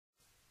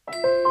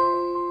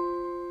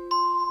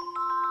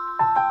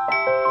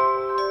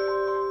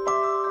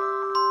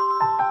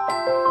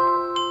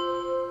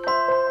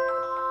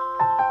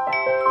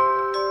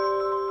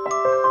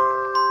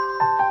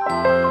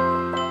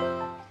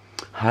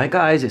Hi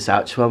guys, it's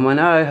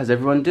Ouch110. How's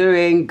everyone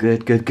doing?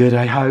 Good, good, good,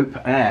 I hope.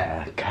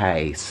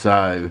 Okay,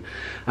 so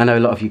I know a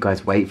lot of you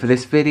guys wait for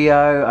this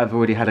video. I've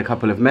already had a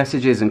couple of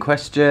messages and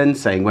questions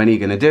saying when are you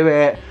going to do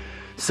it?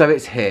 So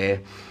it's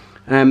here.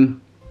 What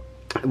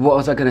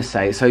was I going to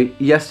say? So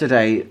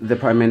yesterday the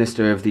Prime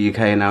Minister of the UK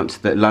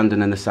announced that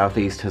London and the South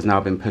East has now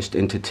been pushed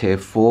into Tier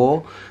 4,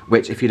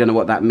 which, if you don't know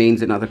what that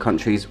means in other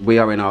countries, we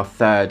are in our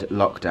third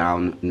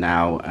lockdown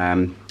now,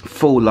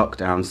 full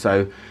lockdown.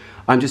 So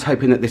I'm just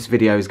hoping that this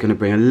video is going to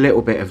bring a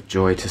little bit of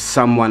joy to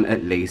someone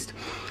at least.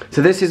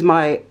 So this is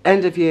my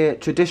end of year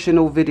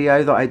traditional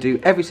video that I do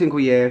every single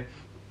year,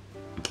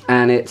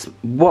 and it's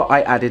what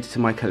I added to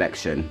my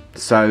collection.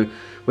 So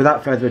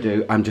without further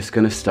ado, I'm just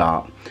going to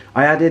start.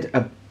 I added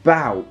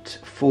about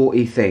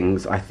 40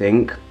 things, I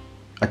think.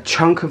 A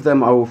chunk of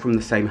them are all from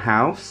the same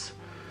house,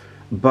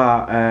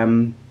 but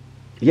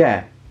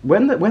yeah,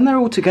 when they're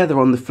all together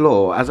on the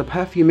floor, as a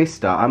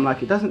perfumista, I'm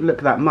like, it doesn't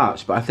look that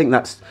much, but I think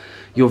that's,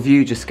 your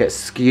view just gets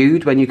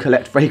skewed when you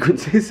collect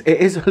fragrances. It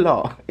is a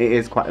lot. It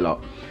is quite a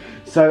lot.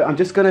 So I'm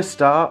just going to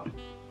start.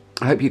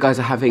 I hope you guys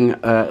are having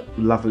a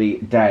lovely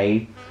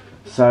day.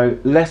 So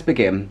let's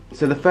begin.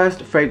 So the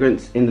first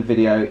fragrance in the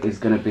video is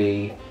going to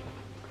be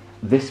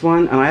this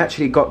one, and I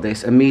actually got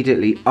this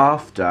immediately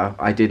after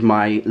I did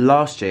my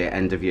last year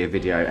end of year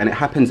video, and it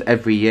happens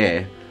every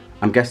year.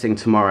 I'm guessing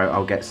tomorrow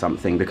I'll get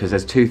something because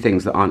there's two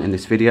things that aren't in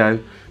this video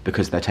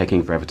because they're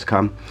taking forever to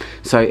come.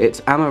 So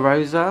it's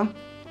Amorosa,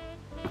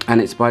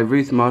 and it's by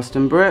Ruth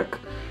Marstenbrook.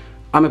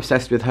 I'm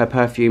obsessed with her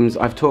perfumes.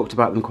 I've talked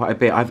about them quite a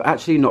bit. I've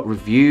actually not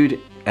reviewed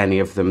any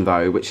of them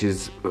though, which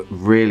is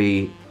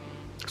really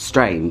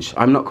strange.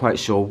 I'm not quite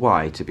sure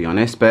why, to be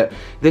honest, but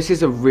this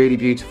is a really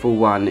beautiful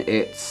one.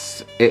 It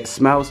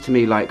smells to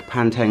me like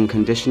Pantene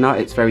conditioner.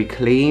 It's very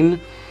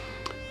clean.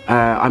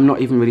 I'm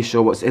not even really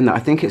sure what's in there. I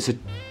think it's a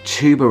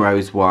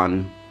tuberose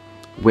one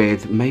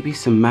with maybe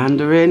some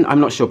mandarin. I'm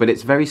not sure, but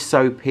it's very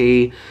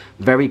soapy,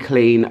 very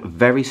clean,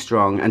 very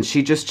strong, and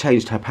she just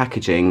changed her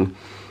packaging,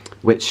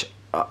 which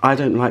I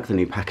don't like the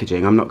new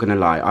packaging, I'm not gonna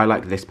lie. I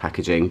like this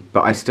packaging,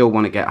 but I still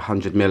want to get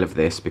 100 ml of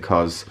this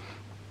because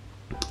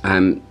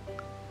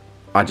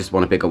I just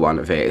want a bigger one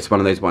of it. It's one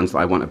of those ones that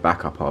I want a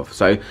backup of.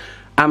 So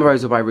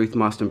Amorosa by Ruth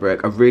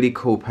Marstenbrook, a really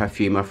cool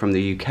perfumer from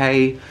the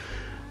UK.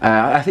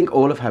 I think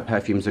all of her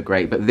perfumes are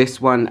great, but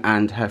this one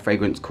and her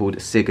fragrance called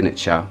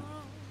Signature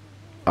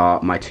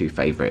are my two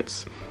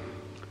favourites.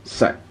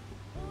 So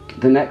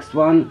the next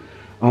one,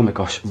 oh my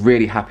gosh,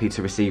 really happy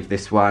to receive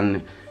this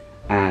one,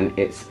 and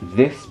it's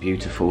this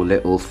beautiful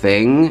little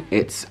thing.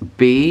 It's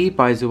Bee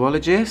by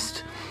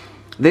Zoologist.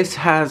 This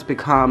has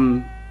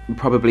become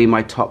probably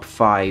my top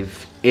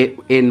 5,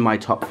 in my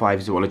top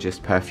 5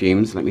 Zoologist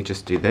perfumes. Let me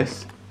just do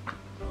this.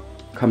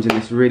 Comes in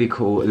this really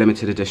cool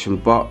limited edition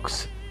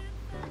box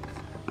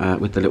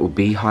with the little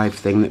beehive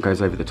thing that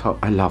goes over the top.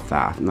 I love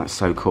that, I think that's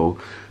so cool.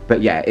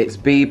 But yeah, it's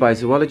Bee by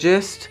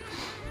Zoologist.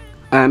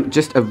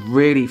 Just a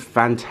really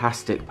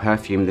fantastic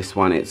perfume, this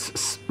one.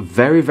 It's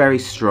very, very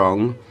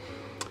strong.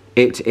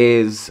 It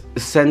is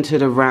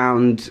centered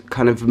around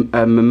kind of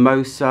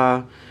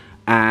mimosa,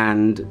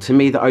 and to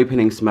me the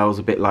opening smells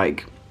a bit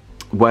like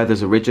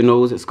Werther's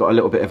Originals. It's got a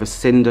little bit of a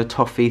cinder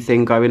toffee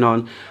thing going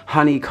on.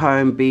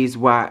 Honeycomb,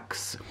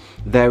 beeswax.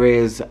 There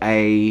is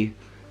a,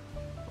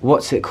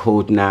 what's it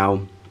called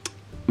now?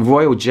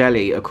 Royal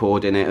jelly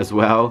accord in it as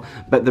well.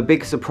 But the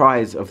big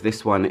surprise of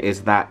this one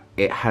is that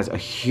it has a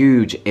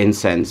huge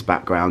incense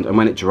background, and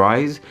when it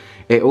dries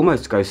it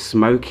almost goes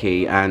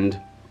smoky, and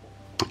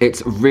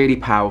it's really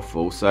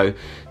powerful. So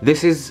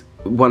this is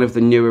one of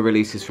the newer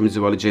releases from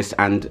Zoologist,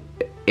 and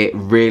it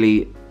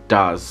really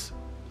does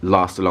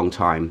last a long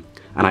time,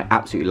 and I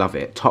absolutely love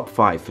it. Top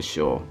 5 for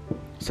sure.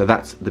 So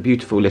that's the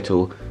beautiful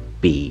little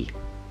Bee.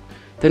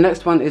 The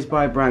next one is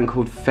by a brand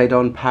called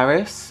Fedon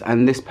Paris,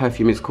 and this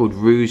perfume is called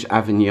Rouge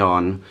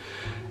Avignon.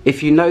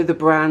 If you know the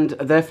brand,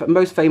 their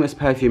most famous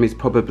perfume is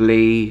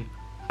probably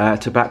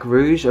Tobacco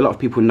Rouge. A lot of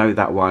people know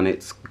that one.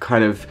 It's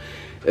kind of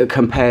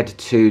compared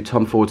to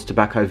Tom Ford's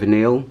Tobacco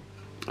Vanille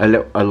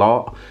a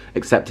lot,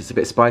 except it's a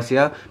bit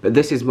spicier. But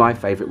this is my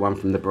favourite one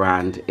from the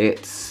brand.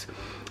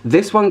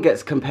 This one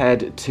gets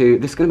compared to,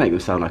 this is going to make them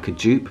sound like a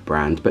dupe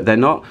brand, but they're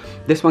not.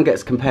 This one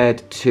gets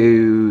compared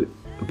to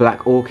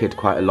Black Orchid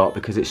quite a lot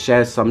because it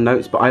shares some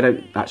notes, but I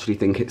don't actually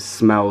think it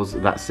smells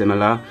that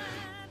similar.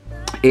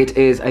 It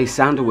is a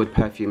sandalwood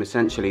perfume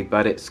essentially,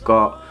 but it's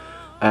got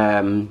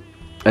an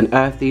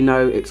earthy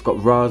note, it's got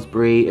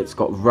raspberry, it's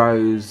got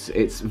rose.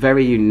 It's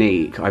very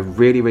unique. I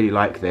really, really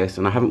like this,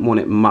 and I haven't worn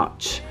it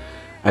much,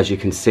 as you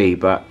can see,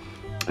 but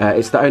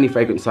it's the only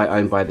fragrance I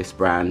own by this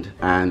brand,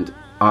 and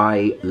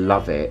I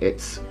love it.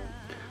 It's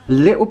a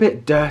little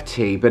bit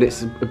dirty, but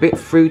it's a bit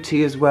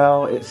fruity as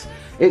well. It's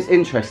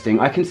interesting.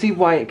 I can see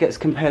why it gets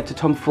compared to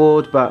Tom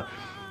Ford, but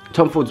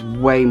Tom Ford's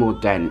way more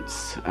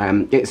dense.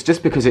 It's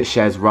just because it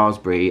shares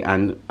raspberry,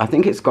 and I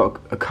think it's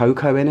got a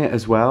cocoa in it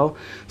as well.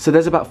 So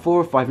there's about 4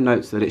 or 5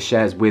 notes that it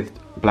shares with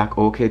Black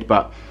Orchid,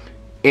 but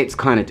it's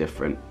kind of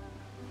different.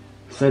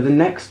 So the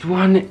next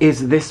one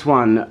is this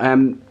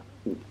one.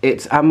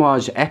 It's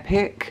Amouage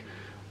Epic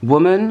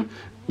Woman.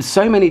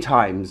 so many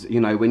times, you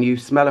know, when you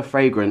smell a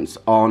fragrance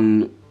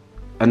on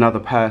another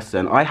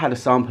person. I had a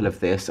sample of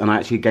this and I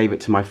actually gave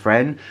it to my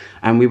friend,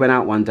 and we went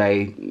out one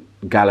day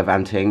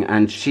gallivanting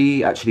and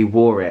she actually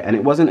wore it, and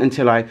it wasn't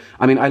until I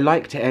mean I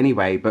liked it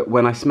anyway, but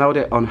when I smelled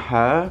it on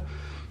her,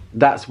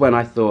 that's when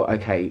I thought,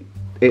 okay,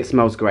 it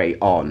smells great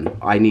on,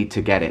 I need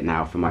to get it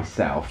now for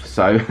myself.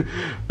 So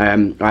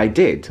I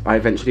did. I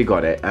eventually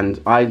got it,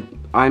 and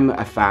I'm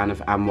a fan of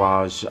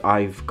Amouage.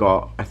 I've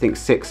got, I think,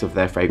 6 of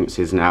their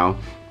fragrances now.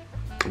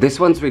 This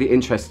one's really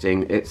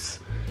interesting. It's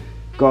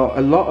got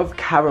a lot of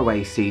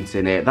caraway seeds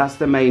in it. That's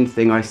the main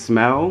thing I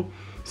smell.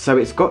 So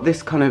it's got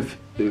this kind of,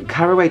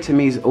 caraway to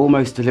me is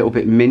almost a little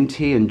bit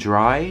minty and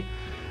dry,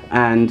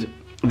 and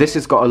this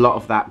has got a lot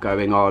of that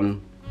going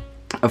on.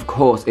 Of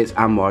course, it's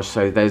Amouage,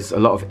 so there's a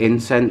lot of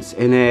incense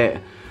in it.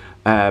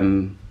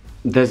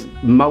 There's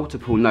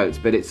multiple notes,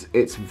 but it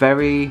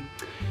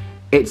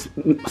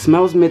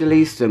smells Middle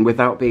Eastern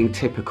without being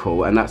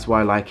typical, and that's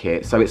why I like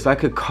it. So it's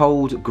like a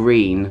cold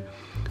green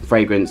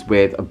fragrance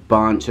with a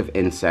bunch of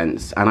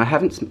incense, and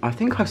I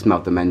think I've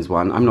smelled the men's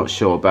one, I'm not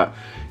sure, but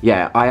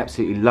yeah, I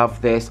absolutely love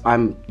this.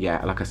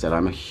 Like I said,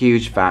 I'm a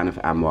huge fan of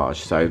Amouage,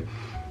 so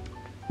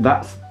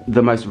that's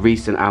the most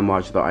recent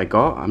Amouage that I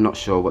got. I'm not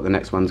sure what the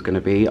next one's going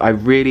to be. I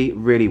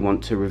really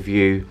want to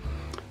review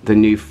the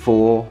new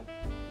 4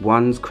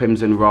 ones,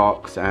 Crimson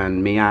Rocks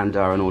and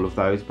Meander and all of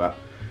those, but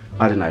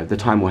I don't know, the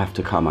time will have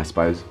to come, I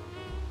suppose.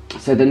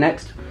 So the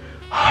next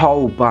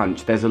whole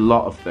bunch, there's a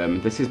lot of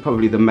them, this is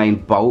probably the main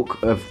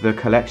bulk of the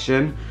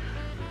collection,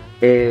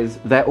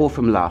 they're all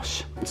from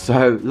Lush.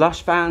 So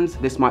Lush fans,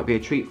 this might be a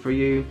treat for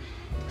you.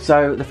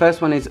 So the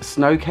first one is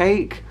Snow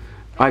Cake.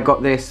 I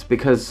got this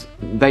because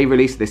they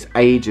released this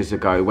ages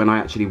ago when I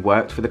actually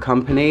worked for the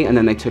company, and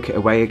then they took it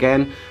away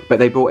again, but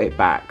they brought it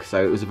back,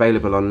 so it was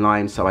available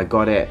online, so I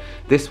got it.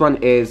 This one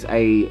is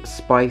a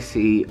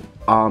spicy,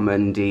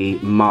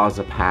 almondy,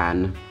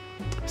 marzipan,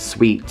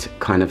 sweet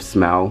kind of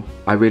smell.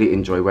 I really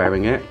enjoy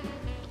wearing it.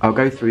 I'll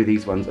go through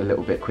these ones a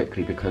little bit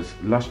quickly because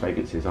Lush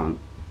fragrances aren't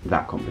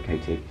that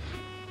complicated.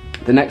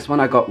 The next one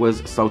I got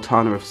was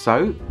Sultana of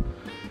Soap.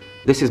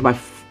 This is my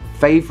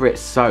favourite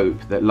soap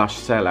that Lush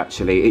sell,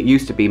 actually. It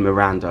used to be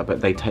Miranda,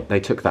 but they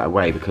took that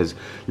away because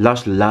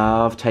Lush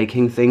love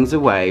taking things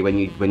away when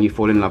you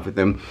fall in love with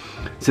them.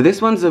 So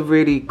this one's a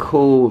really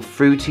cool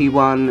fruity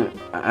one.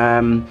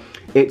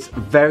 It's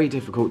very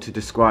difficult to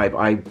describe.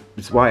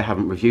 That's why I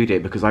haven't reviewed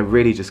it, because I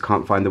really just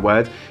can't find the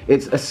words.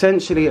 It's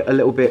essentially a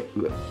little bit,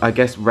 I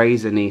guess,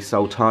 raisiny,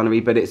 sultana-y,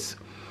 but it's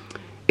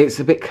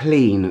a bit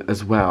clean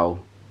as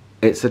well.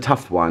 It's a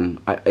tough one.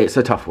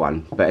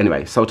 But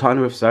anyway,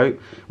 Sultana of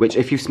Soap, which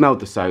if you've smelled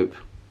the soap,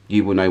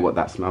 you will know what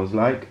that smells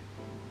like.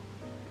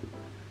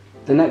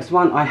 The next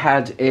one I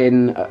had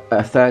in a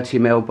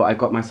 30ml, but I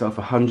got myself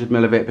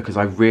 100ml of it because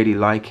I really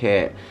like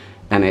it,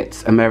 and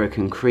it's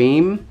American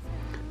Cream.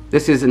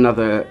 This is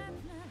another,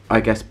 I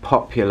guess,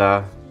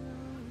 popular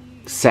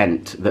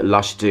scent that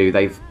Lush do.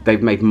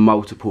 They've made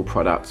multiple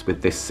products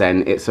with this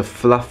scent. It's a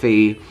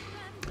fluffy,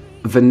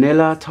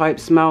 vanilla type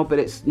smell, but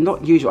it's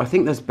not usual. I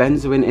think there's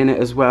benzoin in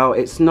it as well.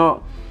 It's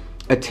not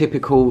a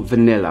typical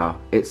vanilla.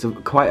 It's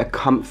quite a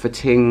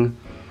comforting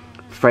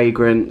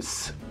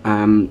fragrance.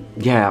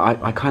 Yeah,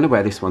 I kind of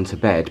wear this one to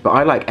bed, but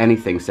I like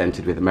anything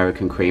scented with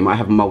American Cream. I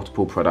have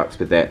multiple products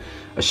with it.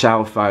 A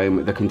shower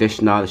foam, the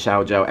conditioner, the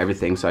shower gel,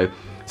 everything. So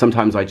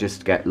sometimes I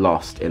just get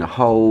lost in a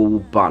whole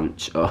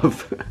bunch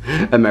of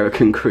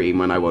American Cream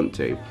when I want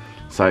to.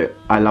 So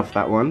I love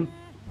that one.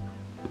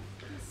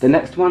 The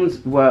next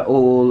ones were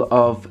all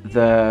of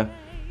the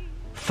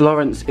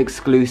Florence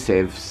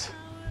exclusives,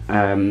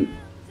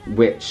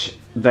 which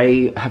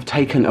they have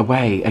taken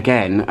away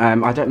again.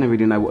 I don't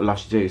really know what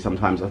Lush do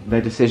sometimes. Their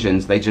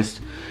decisions,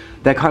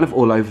 they're kind of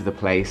all over the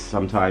place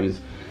sometimes.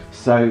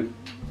 So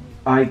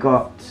I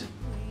got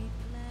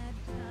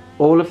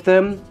all of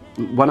them.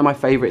 One of my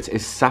favourites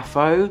is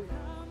Sappho.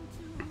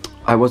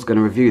 I was going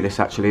to review this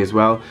actually as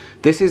well.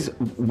 This is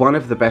one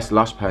of the best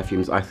Lush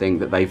perfumes I think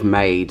that they've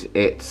made.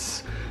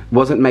 It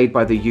wasn't made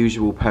by the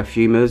usual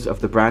perfumers of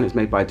the brand. It's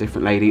made by a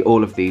different lady.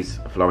 All of these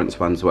Florence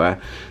ones were.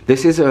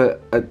 This is a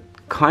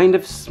kind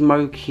of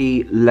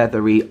smoky,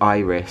 leathery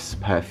iris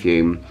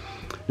perfume.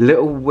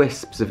 Little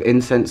wisps of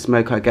incense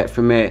smoke I get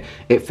from it.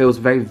 It feels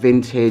very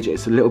vintage.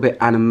 It's a little bit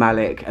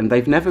animalic, and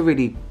they've never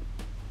really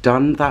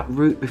done that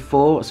route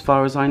before as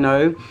far as I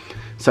know.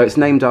 So it's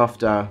named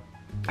after,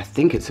 I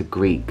think it's a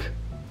Greek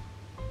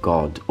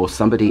god or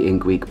somebody in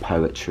Greek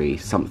poetry,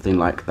 something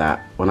like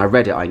that. When I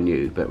read it I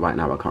knew, but right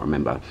now I can't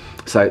remember.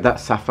 So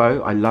that's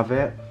Sappho. I love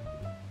it.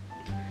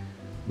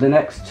 The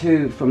next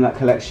two from that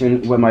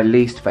collection were my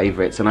least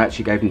favourites, and I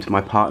actually gave them to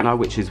my partner,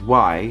 which is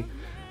why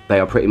they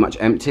are pretty much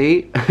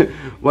empty.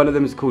 One of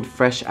them is called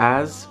Fresh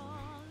As.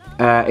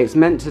 It's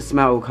meant to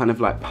smell kind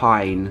of like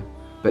pine,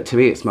 but to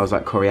me it smells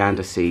like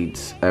coriander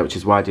seeds, which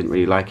is why I didn't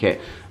really like it.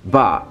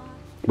 But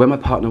when my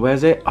partner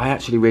wears it, I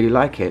actually really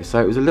like it,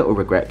 so it was a little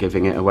regret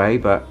giving it away,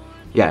 but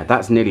yeah,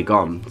 that's nearly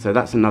gone. So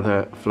that's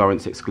another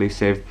Florence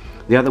exclusive.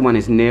 The other one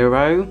is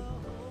Nero,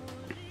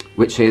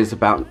 which is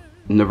about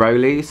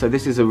neroli. So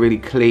this is a really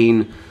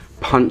clean,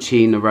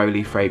 punchy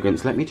neroli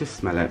fragrance. Let me just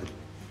smell it.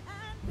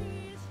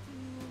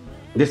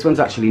 This one's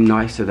actually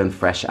nicer than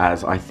Fresh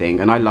As, I think,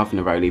 and I love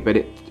neroli,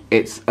 but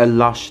it's a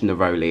lush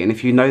neroli, and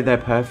if you know their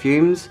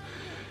perfumes,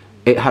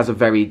 it has a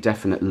very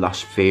definite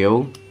lush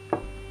feel.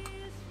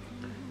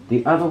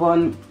 The other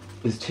one,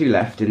 there's two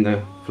left in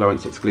the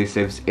Florence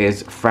exclusives,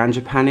 is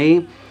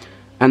Frangipani,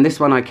 and this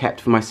one I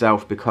kept for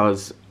myself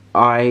because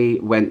I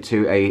went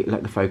to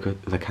let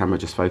the camera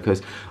just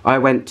focus. I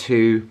went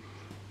to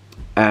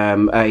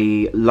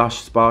a Lush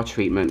spa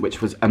treatment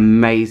which was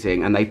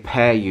amazing, and they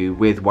pair you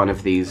with one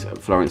of these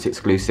Florence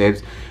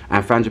exclusives,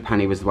 and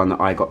Frangipani was the one that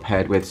I got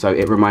paired with, so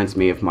it reminds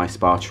me of my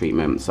spa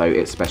treatment, so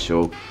it's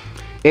special.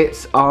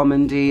 It's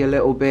almondy a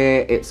little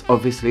bit, it's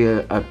obviously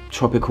a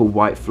tropical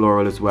white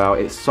floral as well,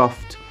 it's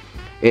soft,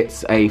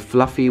 it's a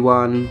fluffy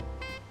one,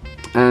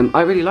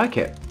 I really like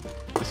it,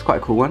 it's quite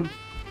a cool one.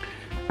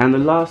 And the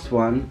last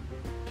one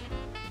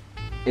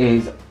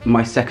is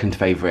my second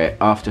favourite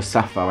after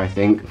Sappho, I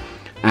think,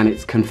 and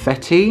it's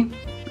Confetti.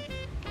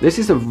 This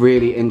is a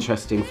really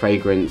interesting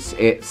fragrance.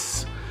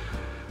 It's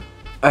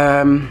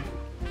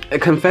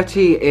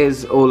Confetti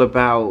is all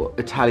about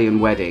Italian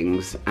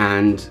weddings,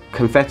 and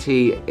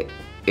confetti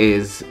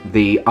is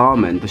the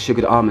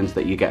sugared almonds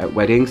that you get at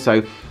weddings.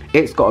 So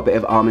it's got a bit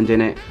of almond in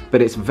it, but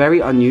it's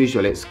very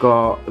unusual. It's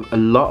got a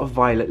lot of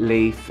violet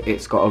leaf,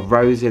 it's got a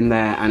rose in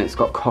there, and it's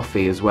got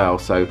coffee as well.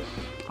 So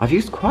I've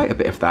used quite a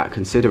bit of that,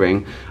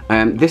 considering.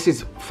 This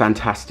is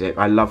fantastic.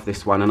 I love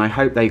this one, and I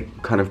hope they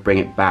kind of bring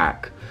it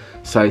back.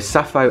 So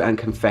Sappho and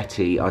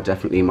Confetti are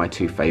definitely my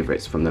two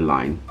favourites from the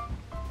line.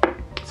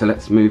 So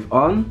let's move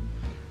on.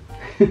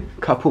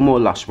 Couple more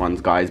Lush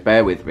ones, guys,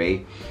 bear with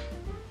me.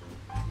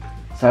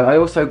 So I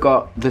also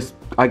got this,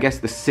 I guess,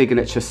 the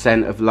signature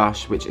scent of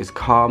Lush, which is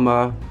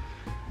Karma.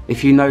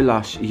 If you know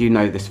Lush, you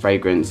know this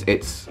fragrance.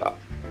 It's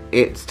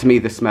to me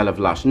the smell of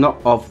Lush,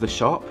 not of the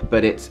shop,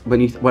 but it's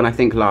when I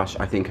think Lush,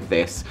 I think of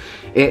this.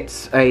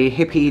 It's a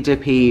hippy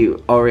dippy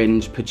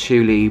orange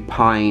patchouli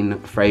pine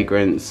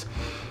fragrance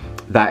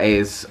that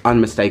is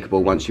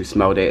unmistakable once you've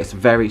smelled it. It's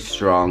very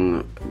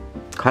strong,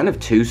 kind of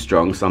too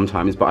strong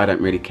sometimes, but I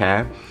don't really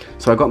care.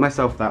 So I got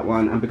myself that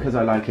one, and because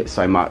I like it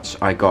so much,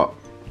 I got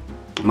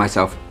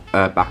myself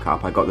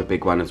backup. I got the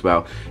big one as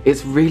well.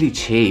 It's really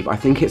cheap. I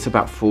think it's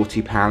about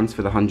 £40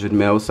 for the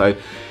 100ml, so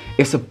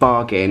it's a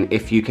bargain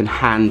if you can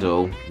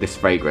handle this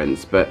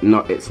fragrance, but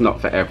it's not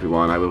for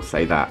everyone, I will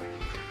say that.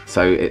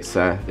 So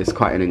it's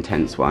quite an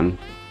intense one.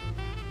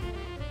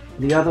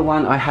 The other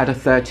one I had a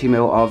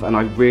 30ml of, and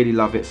I really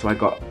love it, so I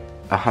got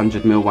a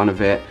 100ml one of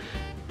it,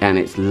 and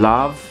it's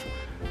Love.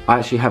 I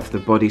actually have the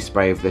body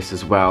spray of this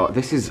as well.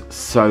 This is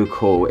so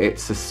cool.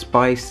 It's a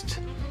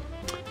spiced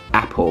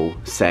apple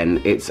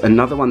scent. It's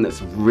another one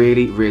that's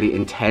really, really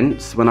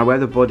intense. When I wear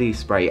the body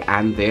spray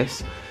and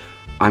this,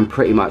 I'm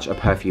pretty much a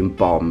perfume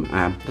bomb.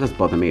 It doesn't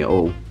bother me at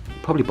all.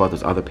 Probably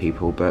bothers other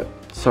people, but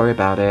sorry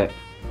about it.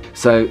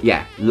 So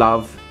yeah,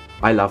 Love.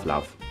 I love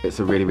Love. It's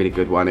a really, really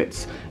good one.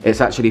 It's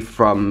actually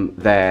from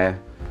their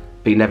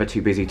Be Never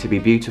Too Busy to Be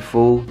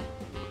Beautiful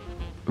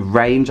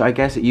range, I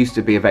guess. It used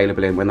to be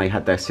available in when they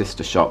had their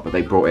sister shop, but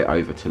they brought it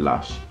over to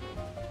Lush.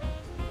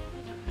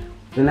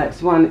 The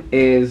next one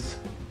is,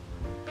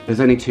 there's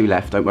only two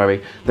left, don't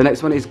worry. The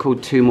next one is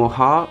called Two More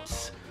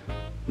Hearts.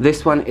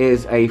 This one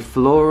is a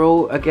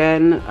floral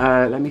again.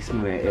 Let me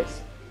smell it.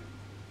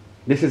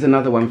 This is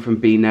another one from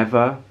Be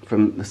Never,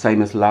 from the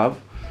same as Love.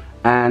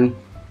 And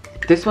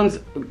this one's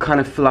kind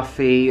of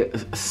fluffy,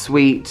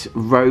 sweet,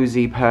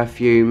 rosy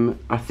perfume.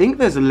 I think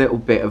there's a little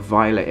bit of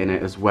violet in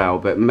it as well,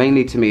 but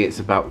mainly to me it's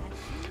about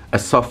a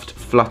soft,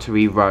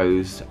 fluttery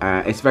rose.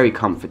 It's very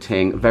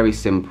comforting, very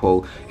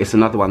simple. It's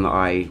another one that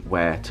I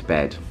wear to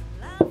bed.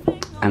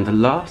 And the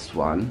last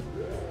one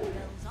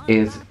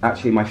is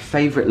actually my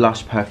favourite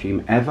Lush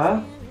perfume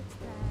ever.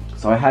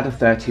 So I had a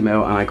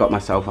 30ml and I got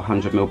myself a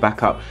 100ml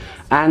backup,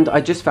 and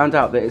I just found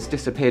out that it's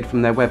disappeared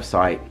from their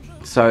website.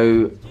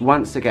 So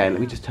once again,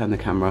 let me just turn the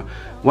camera.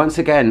 Once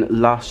again,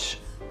 Lush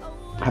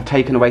have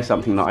taken away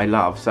something that I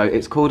love. So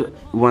it's called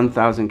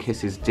 1000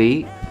 Kisses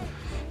Deep.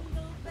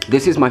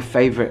 This is my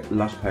favourite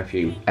Lush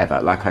perfume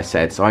ever, like I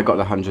said. So I got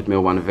the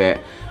 100ml one of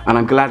it, and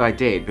I'm glad I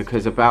did,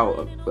 because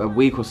about a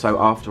week or so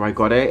after I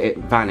got it, it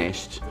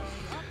vanished.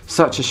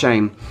 Such a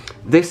shame.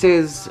 This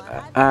is,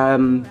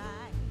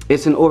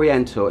 it's an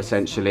Oriental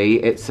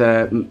essentially. It's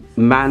a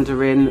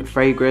mandarin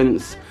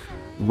fragrance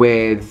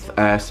with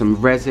some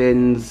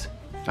resins.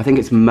 I think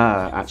it's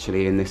myrrh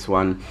actually in this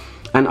one.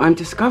 And I'm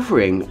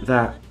discovering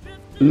that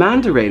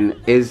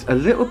mandarin is a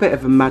little bit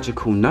of a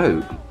magical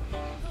note.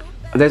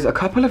 There's a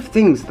couple of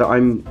things that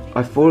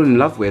I've fallen in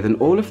love with, and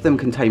all of them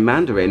contain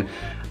mandarin,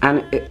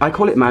 and I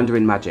call it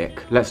mandarin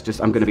magic.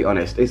 I'm gonna be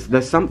honest.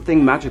 There's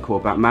something magical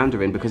about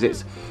mandarin, because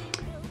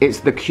it's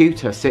the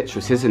cuter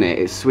citrus, isn't it?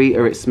 It's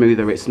sweeter, it's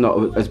smoother, it's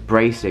not as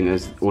bracing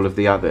as all of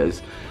the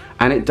others.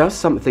 And it does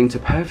something to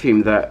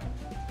perfume that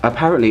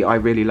apparently I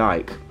really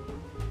like.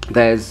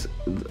 There's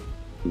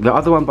the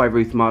other one by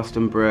Ruth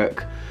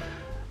Marstonbrook.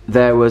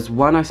 There was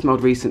one I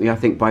smelled recently, I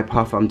think by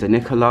Parfums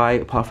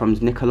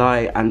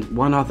Nicolai, and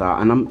one other.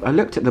 And I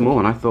looked at them all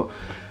and I thought,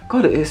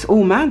 God, it's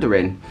all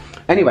Mandarin.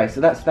 Anyway, so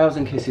that's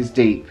Thousand Kisses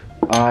Deep.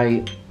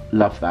 I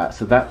love that.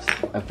 So that's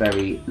a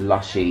very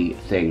lushy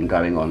thing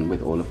going on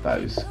with all of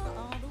those.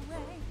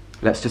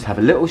 Let's just have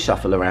a little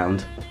shuffle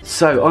around.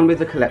 So on with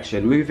the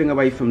collection, moving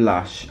away from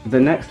Lush. The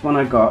next one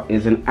I got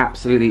is an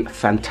absolutely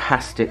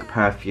fantastic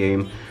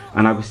perfume,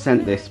 and I was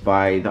sent this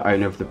by the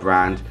owner of the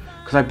brand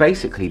because I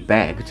basically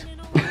begged.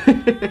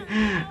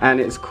 And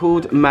it's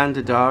called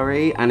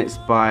Mandadari, and it's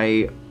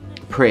by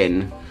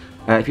Prin.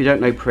 If you don't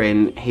know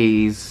Prin,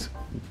 he's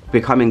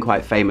becoming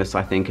quite famous,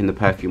 I think, in the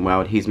perfume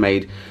world. He's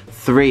made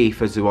 3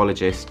 for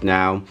Zoologist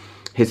now.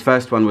 His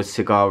first one was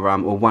Cigar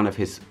Rum, or one of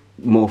his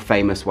more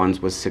famous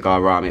ones was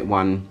Cigar Rum. It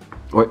won,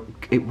 or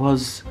it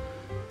was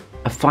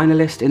a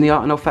finalist in the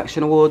Art and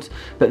Olfaction Awards.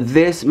 But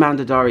this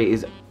Mandadari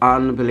is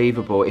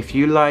unbelievable. If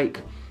you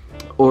like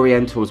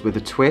Orientals with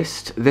a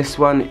twist, this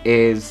one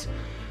is,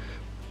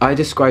 I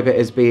describe it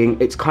as being,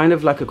 it's kind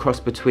of like a cross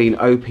between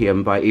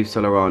Opium by Yves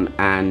Saint Laurent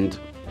and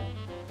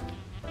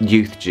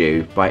Youth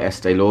Dew by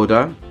Estee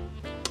Lauder.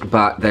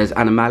 But there's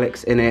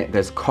animalics in it,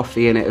 there's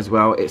coffee in it as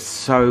well. It's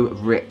so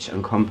rich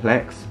and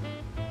complex.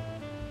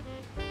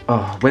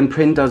 Oh, when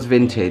Prin does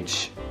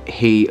vintage,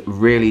 he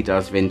really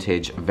does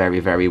vintage very,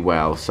 very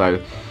well. So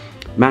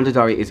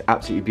Mandadari is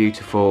absolutely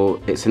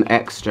beautiful. It's an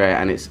extra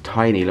and it's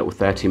tiny, little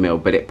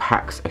 30ml, but it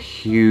packs a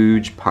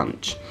huge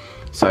punch.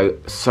 So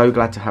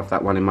glad to have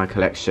that one in my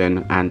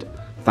collection, and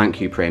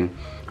thank you, Prin.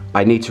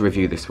 I need to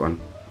review this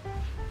one.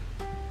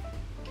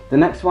 The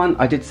next one,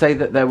 I did say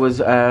that there was,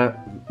 the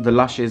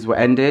Lushes were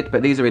ended,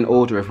 but these are in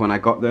order of when I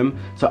got them.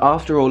 So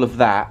after all of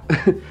that,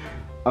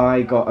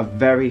 I got a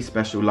very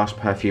special Lush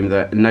perfume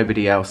that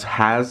nobody else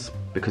has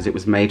because it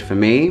was made for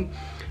me,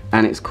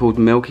 and it's called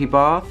Milky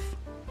Bath.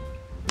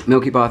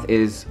 Milky Bath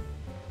is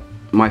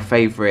my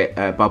favourite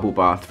bubble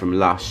bath from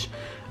Lush,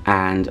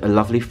 and a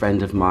lovely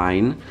friend of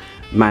mine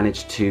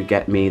managed to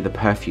get me the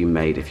perfume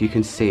made. If you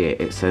can see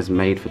it, it says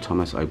made for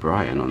Thomas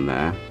O'Brien on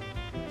there.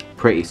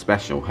 Pretty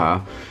special,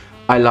 huh?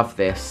 I love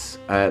this.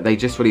 They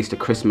just released a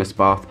Christmas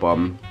bath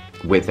bomb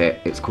with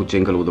it. It's called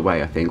Jingle All The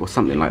Way, I think, or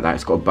something like that.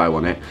 It's got a bow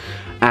on it.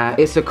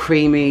 It's a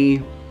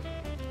creamy,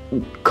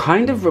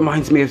 kind of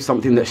reminds me of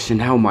something that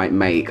Chanel might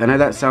make. I know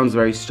that sounds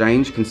very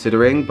strange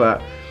considering,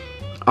 but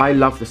I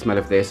love the smell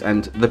of this,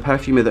 and the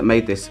perfumer that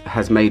made this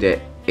has made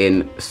it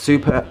in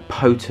super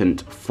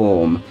potent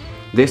form.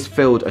 This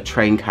filled a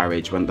train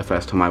carriage when the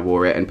first time I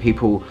wore it, and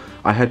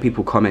I heard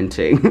people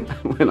commenting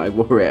when I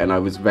wore it, and I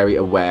was very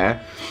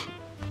aware.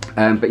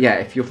 But yeah,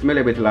 if you're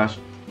familiar with Lush,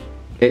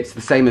 it's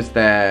the same as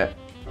their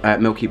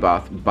Milky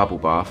Bath bubble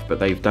bath, but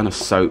they've done a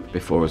soap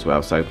before as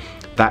well, so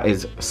that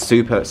is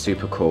super,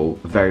 super cool.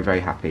 Very,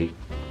 very happy.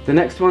 The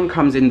next one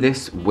comes in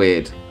this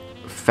weird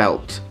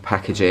felt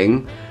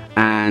packaging,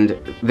 and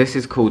this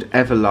is called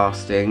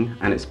Everlasting,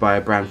 and it's by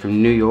a brand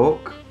from New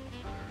York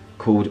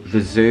called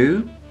The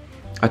Zoo.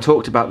 I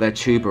talked about their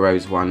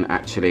Tuberose one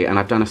actually, and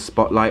I've done a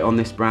spotlight on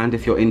this brand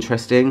if you're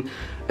interested.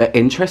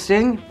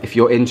 If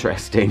you're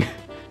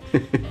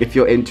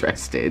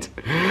interested.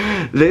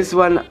 This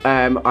one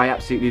I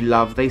absolutely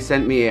love. They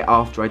sent me it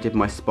after I did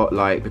my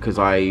spotlight because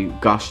I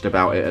gushed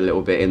about it a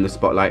little bit in the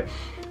spotlight.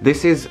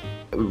 This is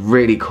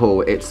really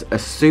cool. It's a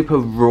super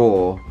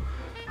raw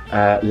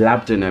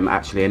labdanum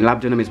actually, and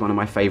labdanum is one of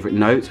my favourite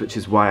notes, which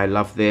is why I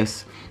love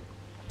this.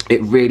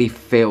 It really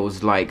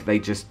feels like they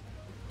just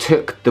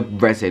took the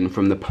resin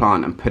from the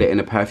plant and put it in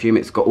a perfume.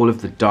 It's got all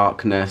of the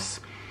darkness,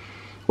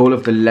 all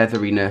of the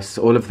leatheriness,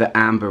 all of the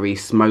ambery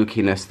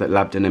smokiness that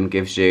labdanum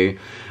gives you,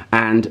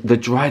 and the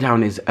dry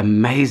down is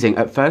amazing.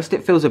 At first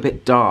it feels a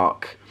bit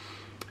dark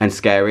and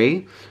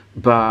scary,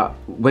 but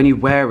when you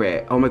wear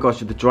it, oh my gosh,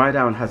 the dry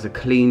down has a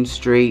clean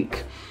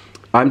streak.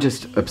 I'm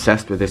just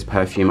obsessed with this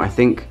perfume. I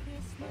think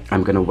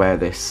I'm gonna wear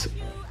this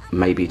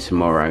maybe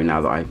tomorrow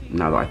now that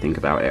I think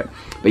about it.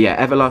 But yeah,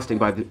 Everlasting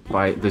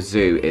by the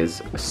Zoo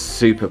is a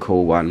super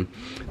cool one.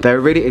 They're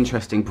a really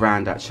interesting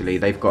brand actually.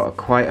 They've got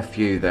quite a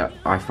few that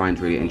I find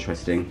really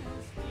interesting.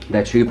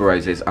 Their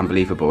tuberose is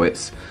unbelievable.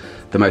 It's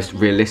the most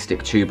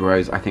realistic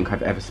tuberose I think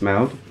I've ever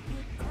smelled.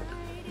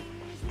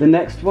 The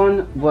next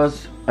one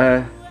was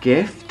a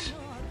gift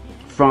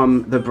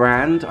from the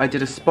brand. I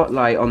did a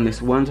spotlight on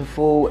this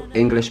wonderful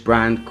English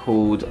brand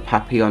called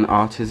Papillon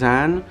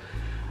Artisan.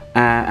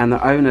 And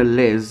the owner,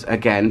 Liz,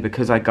 again,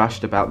 because I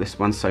gushed about this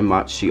one so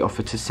much, she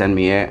offered to send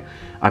me it.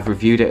 I've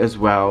reviewed it as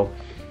well.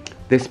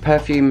 This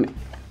perfume,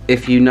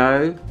 if you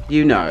know,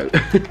 you know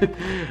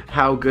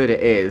how good it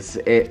is.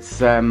 It's,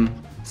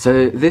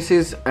 so this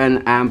is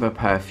an amber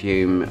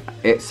perfume.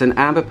 It's an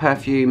amber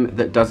perfume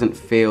that doesn't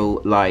feel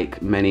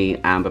like many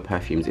amber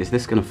perfumes. Is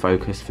this gonna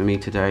focus for me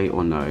today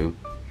or no?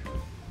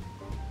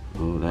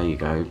 Oh, there you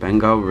go,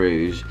 Bengal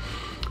Rouge.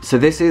 So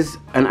this is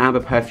an amber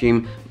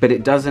perfume, but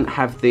it doesn't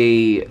have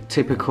the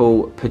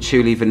typical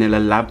patchouli vanilla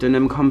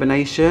labdanum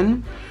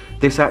combination.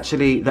 This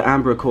actually, the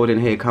amber accord in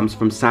here comes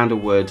from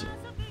sandalwood,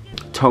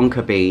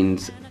 tonka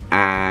beans,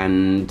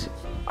 and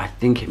I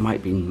think it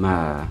might be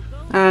myrrh.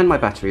 And my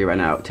battery ran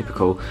out,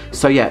 typical.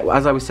 So yeah,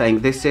 as I was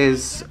saying, this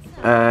is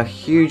a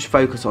huge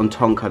focus on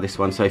tonka, this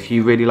one. So if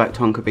you really like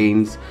tonka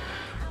beans,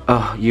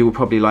 Oh, you will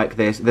probably like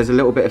this. There's a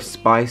little bit of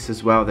spice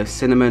as well. There's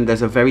cinnamon.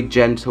 There's a very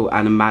gentle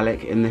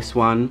animalic in this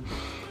one.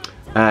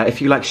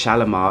 If you like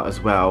Shalimar as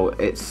well,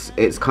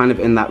 it's kind of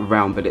in that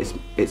realm, but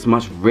it's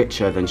much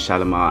richer than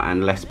Shalimar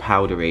and less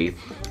powdery.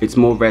 It's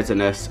more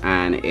resinous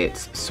and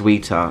it's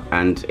sweeter,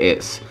 and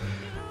it's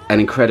an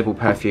incredible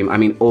perfume. I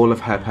mean, all of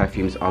her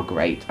perfumes are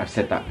great. I've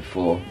said that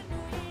before.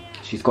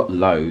 She's got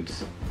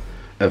loads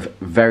of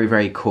very,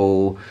 very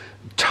cool,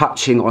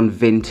 touching on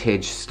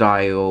vintage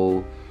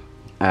style.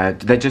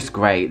 They're just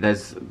great.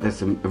 There's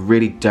a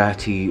really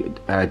dirty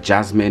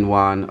jasmine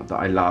one that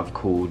I love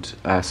called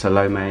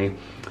Salome.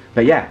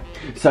 But yeah,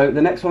 so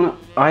the next one,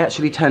 I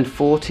actually turned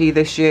 40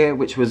 this year,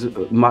 which was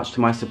much to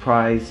my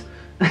surprise.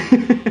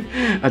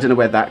 I don't know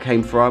where that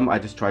came from. I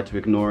just tried to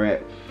ignore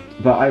it.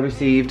 But I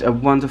received a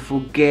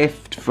wonderful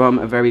gift from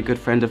a very good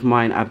friend of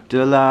mine,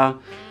 Abdullah.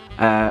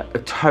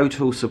 A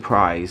total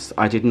surprise.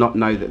 I did not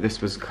know that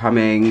this was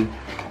coming.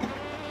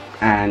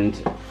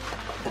 And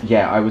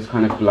yeah, I was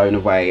kind of blown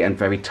away and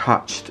very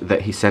touched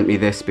that he sent me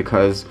this,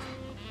 because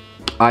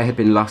I had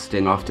been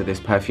lusting after this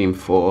perfume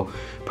for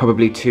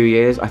probably 2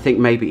 years. I think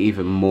maybe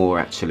even more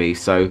actually.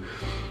 So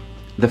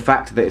the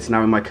fact that it's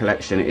now in my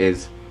collection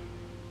is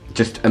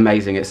just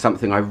amazing. It's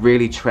something I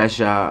really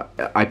treasure.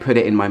 I put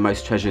it in my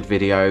most treasured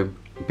video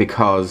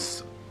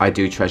because I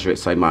do treasure it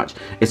so much.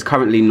 It's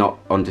currently not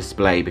on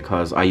display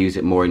because I use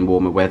it more in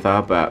warmer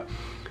weather, but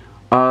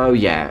oh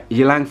yeah,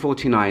 Ylang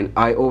 49.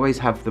 I always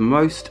have the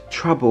most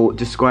trouble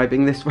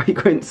describing this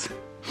fragrance.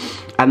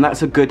 And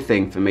that's a good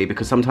thing for me,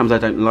 because sometimes I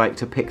don't like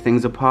to pick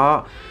things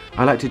apart.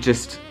 I like to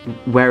just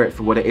wear it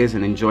for what it is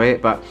and enjoy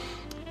it, but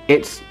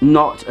it's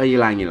not a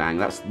Ylang Ylang.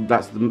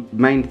 That's the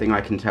main thing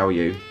I can tell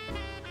you.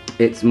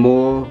 It's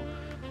more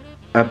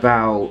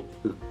about,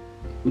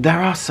 there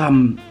are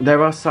some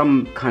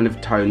kind of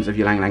tones of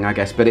Ylang Ylang, I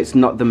guess, but it's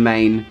not the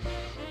main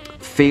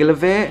feel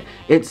of it.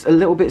 It's a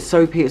little bit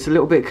soapy, it's a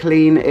little bit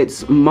clean,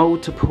 it's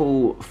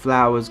multiple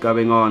flowers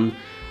going on,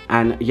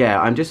 and yeah,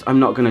 I'm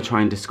not gonna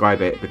try and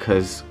describe it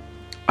because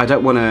I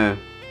don't want to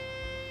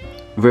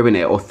ruin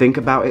it or think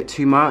about it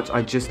too much.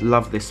 I just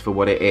love this for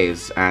what it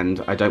is,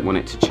 and I don't want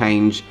it to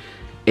change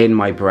in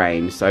my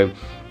brain. So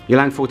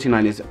Ylang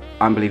 49 is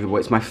unbelievable.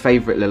 It's my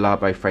favourite Le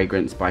Labo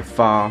fragrance by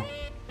far,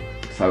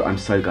 so I'm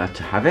so glad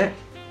to have it.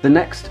 The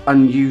next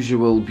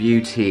unusual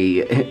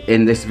beauty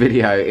in this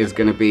video is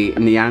going to be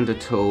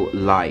Neanderthal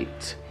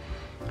Light.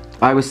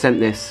 I was sent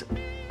this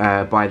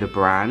by the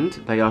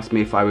brand. They asked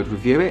me if I would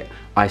review it.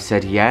 I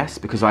said yes,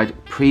 because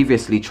I'd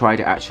previously tried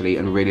it actually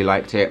and really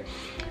liked it.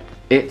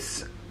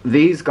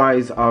 These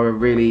guys are a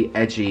really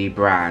edgy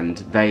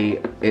brand.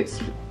 It's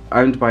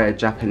owned by a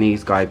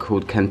Japanese guy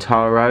called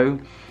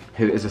Kentaro,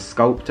 who is a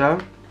sculptor.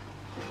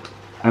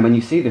 And when you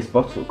see this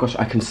bottle, gosh,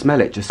 I can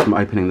smell it just from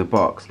opening the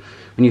box.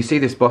 When you see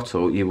this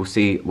bottle, you will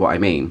see what I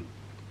mean.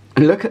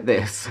 And look at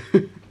this.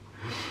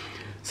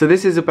 So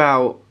this is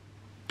about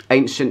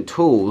ancient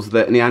tools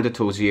that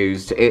Neanderthals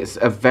used. It's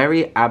a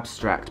very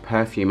abstract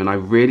perfume and I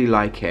really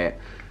like it.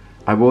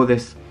 I wore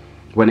this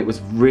when it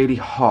was really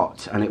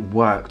hot and it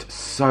worked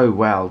so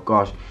well,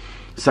 gosh.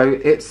 So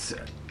it's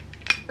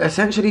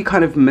essentially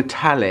kind of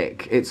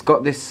metallic. It's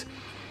got this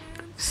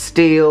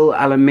steel,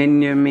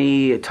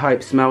 aluminium-y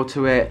type smell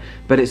to it,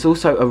 but it's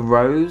also a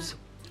rose,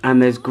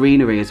 and there's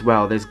greenery as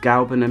well. There's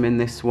galbanum in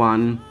this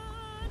one.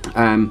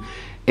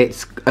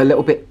 It's a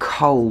little bit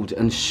cold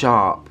and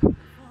sharp,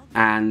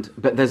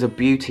 but there's a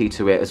beauty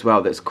to it as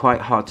well that's quite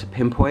hard to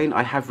pinpoint.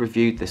 I have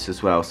reviewed this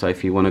as well, so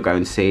if you want to go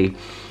and see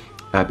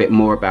a bit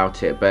more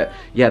about it. But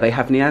yeah, they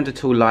have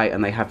Neanderthal Light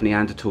and they have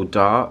Neanderthal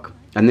Dark,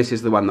 and this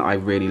is the one that I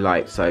really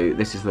liked, so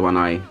this is the one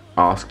I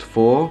asked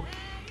for.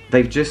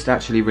 They've just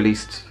actually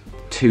released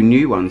 2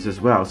 new ones as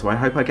well, so I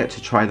hope I get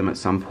to try them at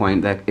some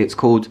point.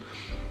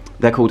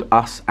 They're called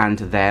Us and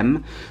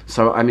Them,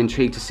 so I'm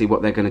intrigued to see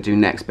what they're going to do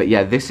next. But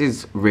yeah, this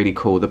is really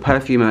cool. The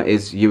perfumer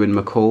is Ewan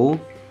McCall,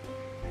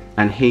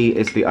 and he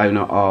is the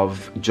owner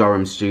of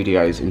Joram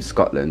Studios in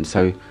Scotland,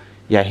 so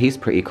yeah, he's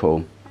pretty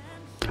cool.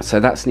 So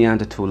that's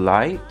Neanderthal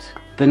Light.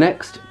 The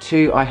next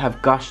 2 I have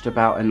gushed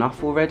about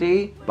enough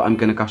already, but I'm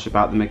going to gush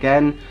about them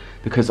again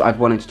because I've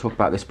wanted to talk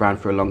about this brand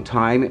for a long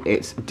time.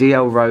 It's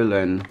DL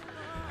Rollin,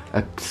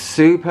 a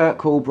super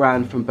cool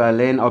brand from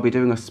Berlin. I'll be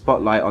doing a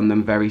spotlight on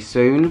them very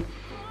soon.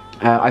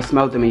 I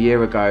smelled them a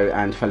year ago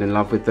and fell in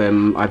love with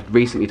them. I've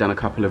recently done a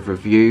couple of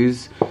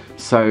reviews.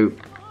 So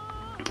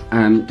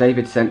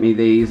David sent me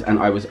these and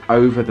I was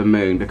over the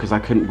moon because I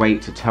couldn't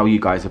wait to tell you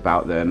guys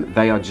about them.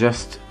 They are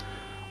just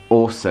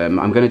awesome.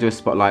 I'm going to do a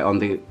spotlight on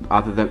the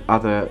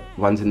other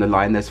ones in the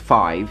line. There's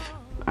 5.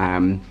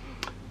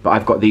 But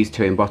I've got these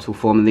 2 in bottle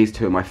form, and these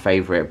 2 are my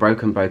favourite,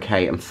 Broken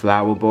Bouquet and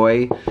Flower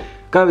Boy.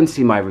 Go and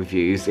see my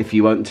reviews if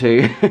you want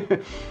to.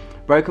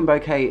 Broken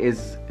Bouquet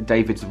is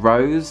David's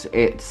rose.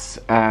 It's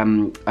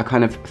a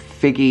kind of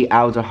figgy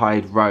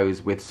aldehyde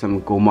rose with some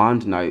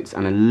gourmand notes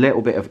and a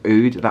little bit of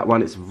oud. That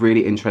one is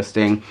really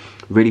interesting,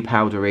 really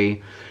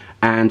powdery.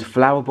 And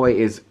Flower Boy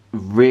is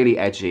really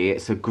edgy.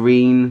 It's a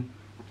green,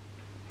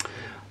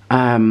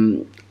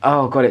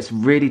 oh god, it's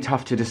really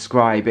tough to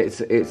describe.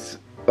 It's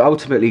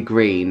ultimately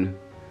green.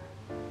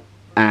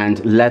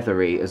 and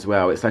leathery as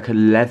well. It's like a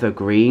leather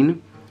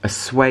green, a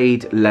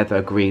suede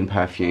leather green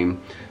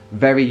perfume.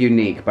 Very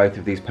unique, both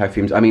of these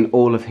perfumes. I mean,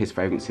 all of his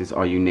fragrances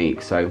are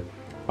unique, so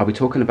I'll be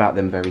talking about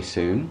them very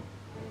soon.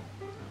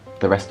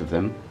 The rest of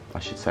them, I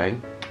should say.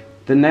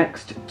 The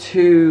next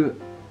two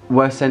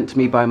were sent to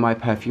me by my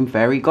perfume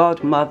fairy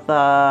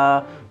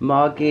godmother,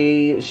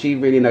 Margie. She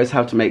really knows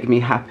how to make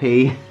me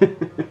happy.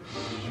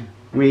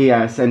 We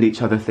send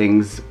each other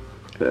things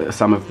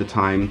some of the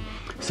time.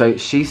 So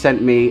she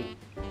sent me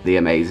the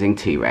amazing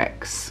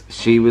T-Rex.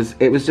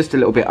 It was just a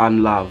little bit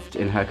unloved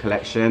in her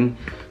collection.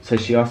 So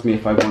she asked me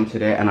if I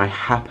wanted it, and I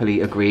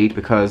happily agreed,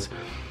 because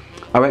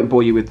I won't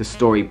bore you with the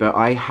story, but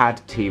I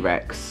had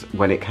T-Rex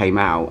when it came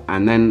out,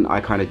 and then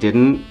I kind of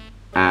didn't,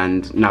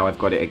 and now I've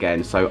got it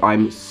again. So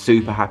I'm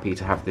super happy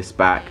to have this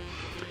back.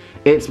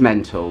 It's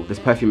mental. This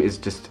perfume is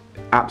just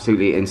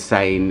absolutely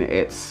insane.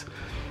 It's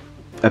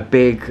a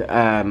big,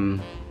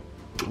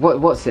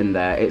 what's in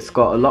there? It's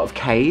got a lot of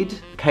cade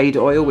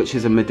oil, which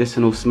is a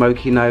medicinal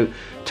smoky note,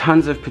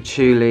 tons of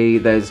patchouli,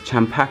 there's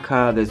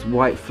champaca, there's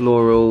white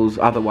florals,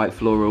 other white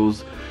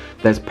florals,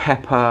 there's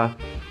pepper.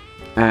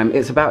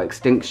 It's about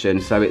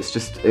extinction, so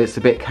it's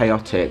a bit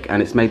chaotic,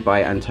 and it's made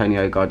by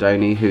Antonio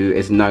Gardoni, who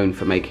is known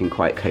for making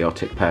quite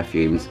chaotic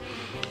perfumes.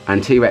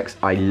 And T-Rex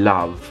I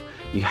love.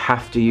 You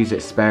have to use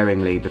it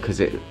sparingly, because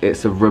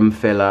it's a room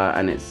filler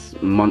and it's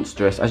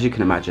monstrous, as you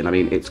can imagine. I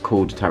mean, it's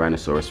called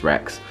Tyrannosaurus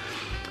Rex.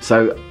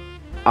 So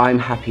I'm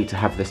happy to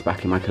have this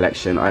back in my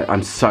collection.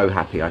 I'm so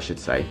happy, I should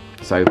say.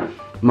 So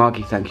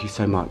Margie, thank you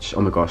so much.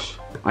 Oh my gosh,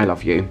 I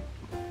love you.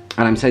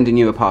 And I'm sending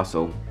you a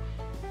parcel.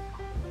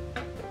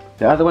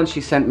 The other one she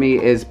sent me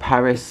is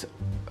Paris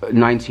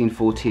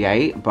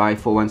 1948 by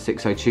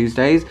 4160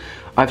 Tuesdays.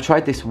 I've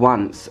tried this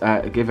once,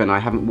 given I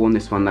haven't worn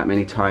this one that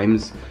many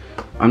times.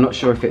 I'm not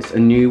sure if it's a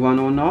new one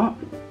or not.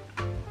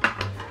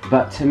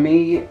 But to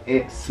me,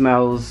 it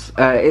smells,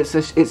 it's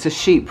a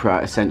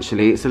chypre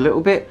essentially. It's a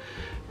little bit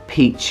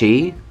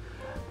peachy.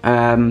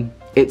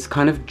 It's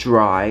kind of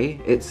dry.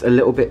 It's a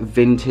little bit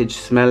vintage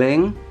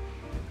smelling.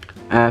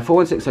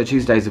 4160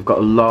 Tuesdays have got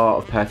a lot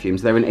of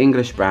perfumes. They're an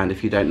English brand,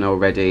 if you don't know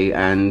already,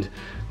 and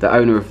the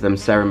owner of them,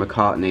 Sarah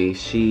McCartney,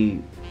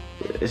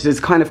 she's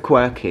kind of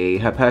quirky.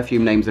 Her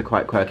perfume names are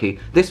quite quirky.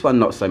 This one,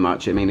 not so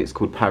much. I mean, it's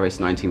called Paris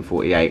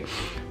 1948,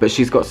 but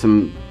she's got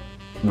some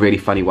really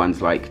funny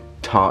ones like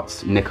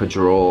Tarte's Knicker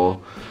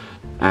Drawer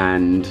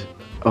and,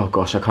 oh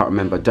gosh, I can't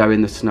remember, Dough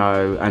in the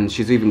Snow, and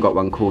she's even got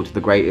one called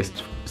The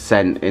Greatest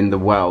Scent in the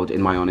World,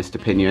 in my honest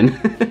opinion.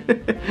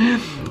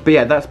 But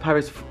yeah, that's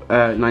Paris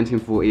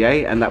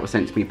 1948, and that was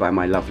sent to me by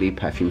my lovely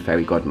perfume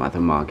fairy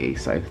godmother, Margie,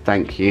 so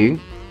thank you.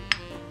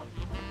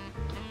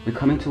 We're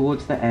coming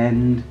towards the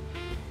end.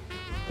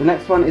 The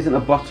next one isn't a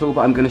bottle,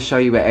 but I'm going to show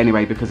you it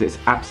anyway because it's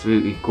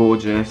absolutely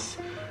gorgeous.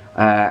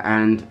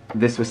 And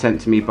this was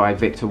sent to me by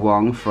Victor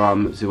Wong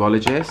from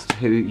Zoologist,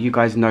 who you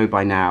guys know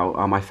by now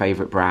are my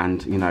favourite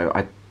brand. You know,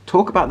 I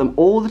talk about them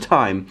all the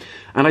time,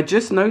 and I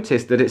just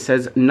noticed that it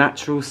says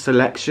Natural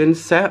Selection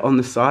Set on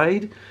the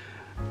side.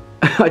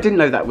 I didn't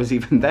know that was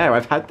even there.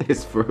 I've had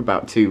this for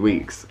about 2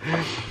 weeks.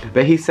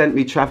 But he sent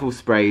me travel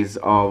sprays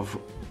of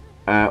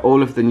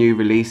all of the new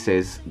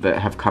releases that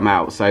have come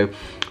out. So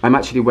I'm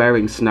actually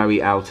wearing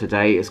Snowy Owl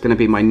today. It's going to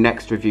be my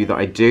next review that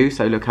I do,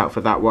 so look out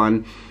for that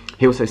one.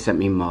 He also sent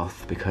me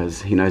Moth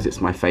because he knows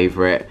it's my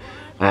favourite.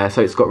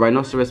 So it's got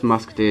Rhinoceros,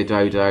 Musk Deer,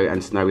 Dodo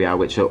and Snowy Owl,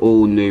 which are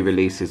all new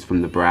releases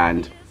from the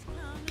brand.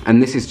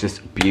 And this is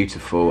just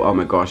beautiful. Oh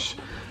my gosh.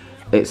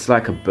 It's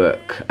like a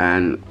book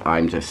and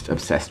I'm just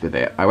obsessed with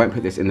it. I won't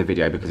put this in the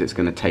video because it's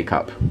going to take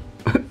up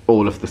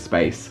all of the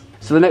space.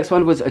 So the next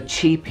one was a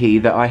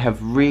cheapie that I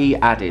have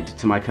re-added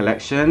to my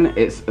collection.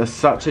 It's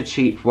such a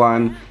cheap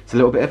one. It's a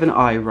little bit of an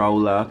eye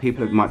roller.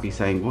 People might be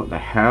saying, what the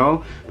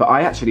hell? But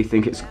I actually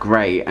think it's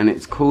great, and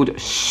it's called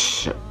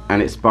Shh,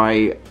 and it's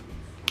by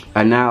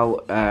a now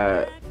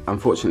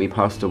unfortunately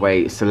passed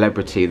away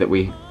celebrity that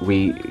we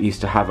used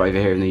to have over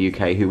here in the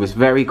UK, who was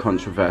very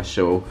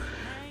controversial.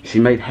 She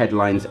made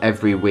headlines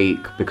every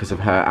week because of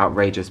her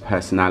outrageous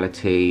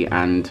personality,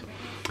 and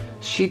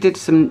she did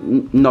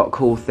some not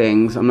cool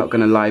things, I'm not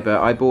gonna lie,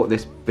 but I bought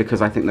this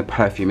because I think the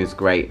perfume is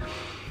great.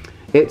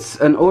 It's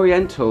an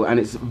Oriental and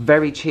it's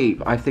very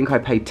cheap. I think I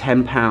paid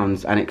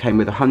 £10 and it came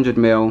with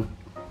 100ml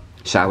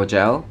shower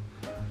gel,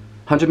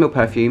 100ml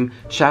perfume,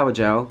 shower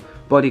gel,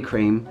 body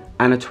cream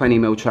and a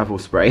 20ml travel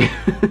spray.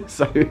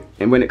 So,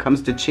 and when it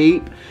comes to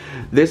cheap,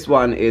 this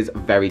one is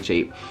very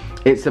cheap.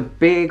 It's a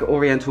big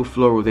Oriental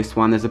floral, this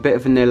one. There's a bit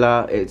of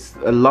vanilla, it's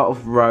a lot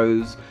of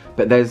rose,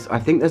 but I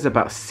think there's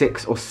about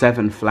 6 or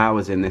 7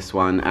 flowers in this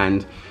one,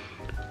 and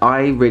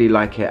I really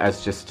like it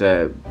as just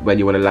when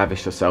you want to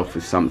lavish yourself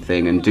with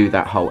something and do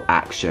that whole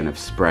action of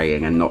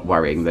spraying and not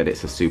worrying that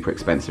it's a super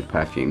expensive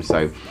perfume.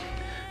 So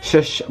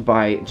Shush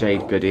by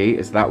Jade Goody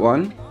is that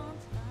one.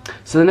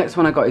 So the next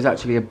one I got is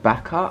actually a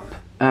backup.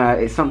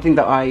 It's something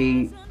that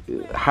I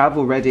have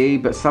already,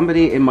 but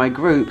somebody in my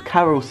group,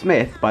 Carol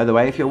Smith, by the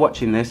way, if you're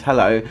watching this,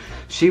 hello,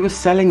 she was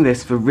selling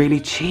this for really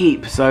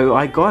cheap, so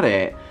I got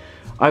it.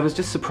 I was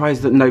just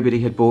surprised that nobody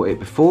had bought it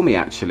before me,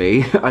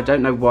 actually. I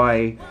don't know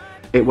why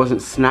it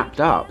wasn't snapped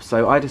up.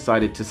 So I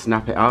decided to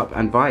snap it up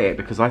and buy it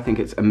because I think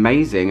it's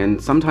amazing.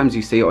 And sometimes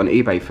you see it on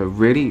eBay for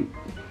really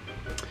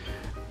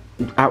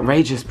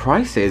outrageous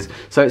prices.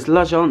 So it's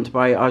La Jante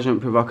by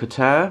Agent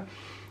Provocateur.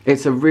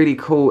 It's a really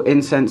cool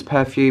incense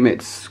perfume.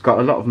 It's got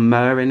a lot of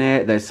myrrh in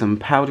it. There's some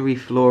powdery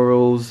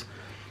florals,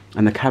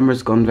 and the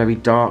camera's gone very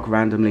dark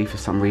randomly for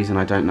some reason.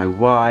 I don't know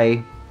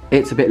why.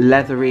 It's a bit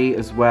leathery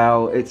as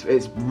well. It's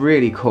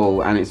really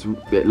cool, and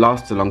it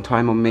lasts a long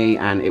time on me,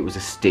 and it was a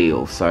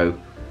steal, so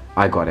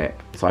I got it.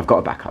 So I've got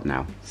a backup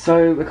now.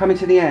 So we're coming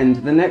to the end.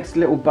 The next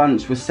little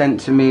bunch was sent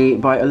to me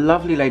by a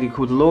lovely lady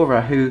called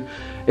Laura, who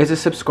is a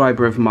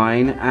subscriber of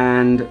mine,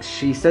 and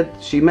she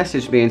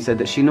messaged me and said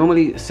that she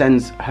normally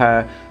sends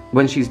her,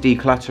 when she's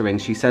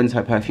decluttering, she sends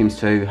her perfumes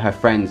to her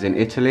friends in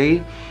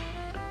Italy.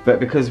 But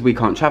because we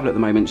can't travel at the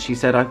moment, she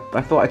said,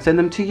 I thought I'd send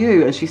them to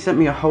you. And she sent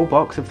me a whole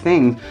box of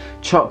things.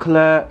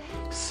 Chocolate,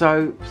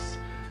 soaps.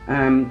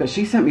 But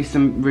she sent me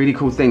some really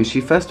cool things. She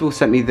first of all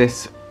sent me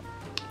this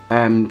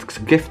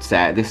gift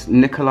set, this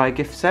Nikolai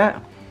gift set.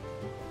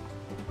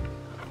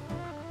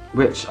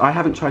 Which I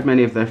haven't tried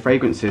many of their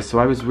fragrances, so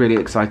I was really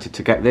excited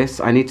to get this.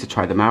 I need to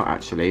try them out,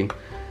 actually.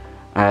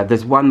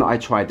 There's one that I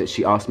tried that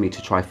she asked me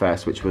to try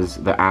first, which was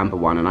the amber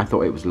one. And I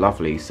thought it was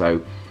lovely.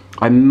 So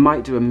I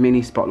might do a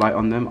mini spotlight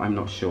on them, I'm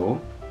not sure.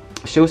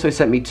 She also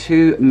sent me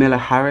 2 Miller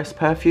Harris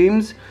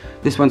perfumes.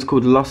 This one's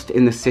called Lost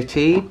in the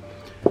City.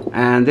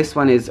 And this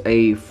one is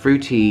a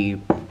fruity,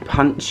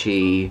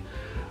 punchy,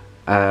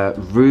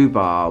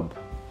 rhubarb,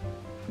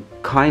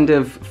 kind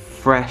of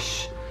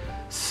fresh,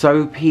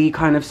 soapy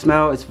kind of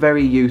smell. It's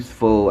very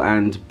youthful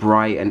and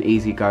bright and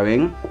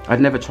easygoing. I'd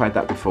never tried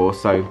that before,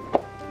 so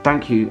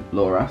thank you,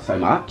 Laura, so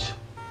much.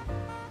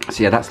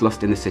 So yeah, that's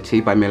Lost in the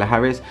City by Miller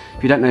Harris.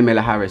 If you don't know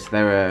Miller Harris,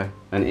 they're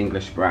an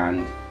English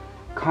brand.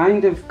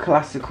 Kind of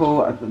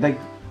classical, they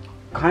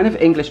kind of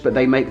English, but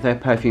they make their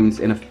perfumes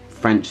in a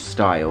French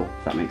style,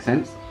 if that makes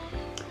sense.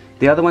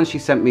 The other one she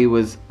sent me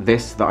was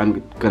this, that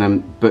I'm gonna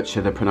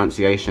butcher the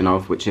pronunciation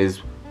of, which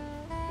is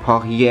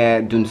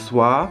Perrier d'un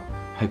Soir.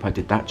 Hope I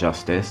did that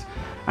justice.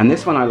 And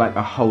this one I like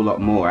a whole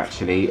lot more,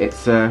 actually. It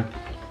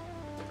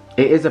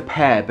is a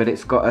pear, but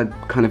it's got a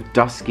kind of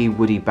dusky,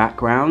 woody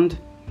background.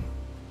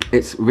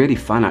 It's really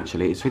fun,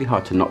 actually. It's really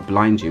hard to not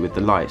blind you with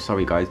the light.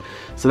 Sorry, guys.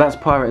 So that's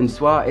Para and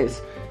Soir.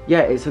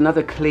 It's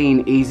another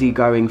clean,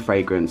 easygoing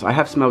fragrance. I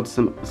have smelled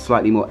some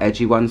slightly more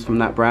edgy ones from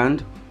that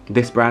brand.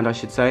 This brand, I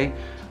should say.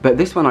 But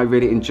this one I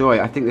really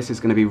enjoy. I think this is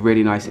going to be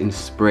really nice in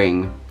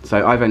spring.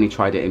 So I've only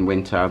tried it in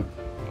winter,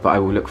 but I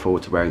will look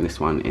forward to wearing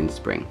this one in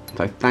spring.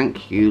 So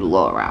thank you,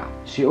 Laura.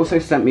 She also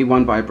sent me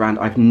one by a brand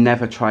I've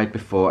never tried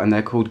before, and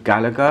they're called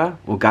Gallagher,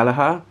 or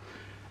Gallagher.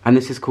 And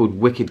this is called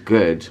Wicked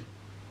Good.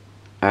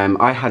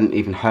 I hadn't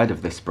even heard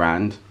of this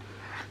brand,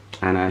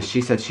 and she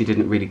said she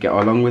didn't really get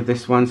along with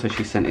this one, so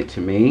she sent it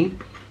to me.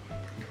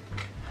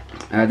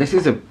 This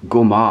is a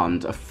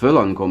gourmand, a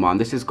full-on gourmand.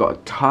 This has got a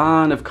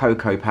ton of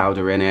cocoa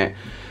powder in it,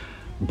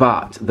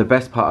 but the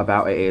best part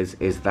about it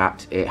is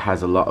that it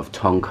has a lot of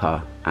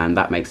tonka, and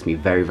that makes me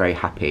very, very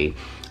happy.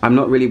 I'm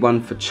not really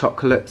one for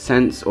chocolate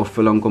scents or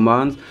full-on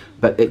gourmands,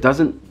 but it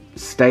doesn't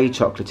stay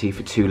chocolatey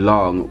for too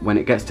long. When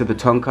it gets to the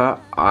tonka,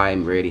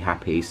 I'm really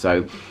happy.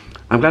 So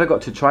I'm glad I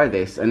got to try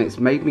this, and it's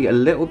made me a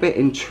little bit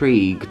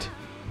intrigued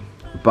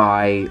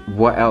by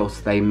what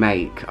else they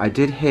make. I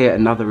did hear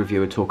another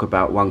reviewer talk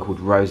about one called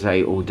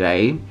Rosé All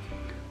Day,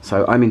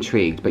 so I'm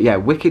intrigued. But yeah,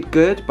 Wicked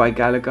Good by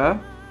Gallagher.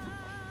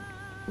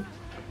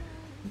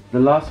 The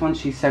last one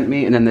she sent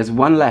me, and then there's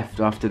one left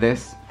after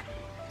this,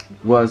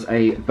 was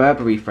a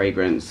Burberry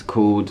fragrance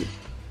called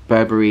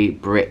Burberry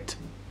Brit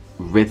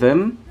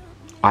Rhythm.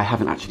 I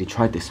haven't actually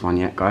tried this one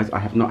yet, guys. I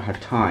have not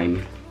had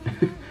time.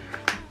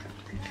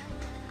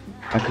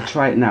 I could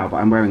try it now, but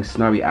I'm wearing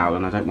Snowy Owl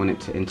and I don't want it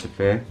to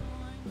interfere.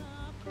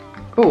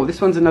 Oh, this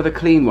one's another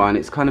clean one.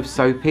 It's kind of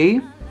soapy.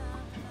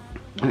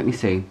 Let me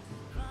see.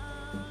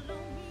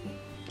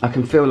 I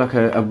can feel like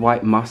a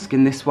white musk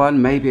in this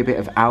one, maybe a bit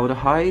of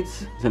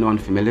aldehydes. Is anyone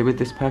familiar with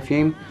this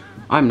perfume?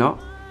 I'm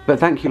not. But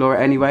thank you, Laura,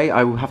 anyway.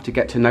 I will have to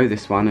get to know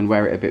this one and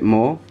wear it a bit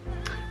more.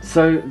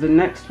 So the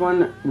next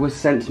one was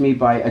sent to me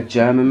by a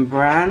German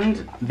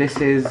brand. This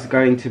is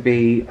going to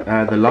be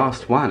the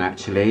last one,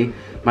 actually.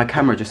 My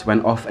camera just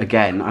went off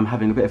again. I'm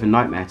having a bit of a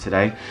nightmare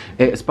today.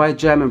 It's by a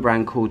German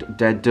brand called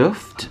Der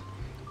Duft.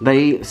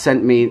 They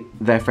sent me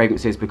their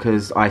fragrances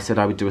because I said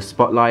I would do a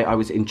spotlight. I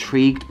was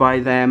intrigued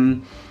by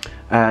them.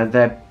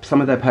 Some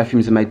of their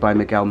perfumes are made by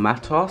Miguel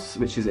Matos,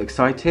 which is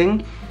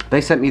exciting. They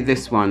sent me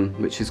this one,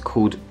 which is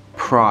called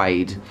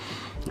Pride.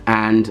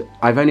 And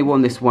I've only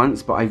worn this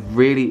once, but I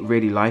really,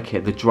 really like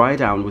it. The dry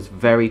down was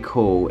very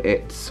cool.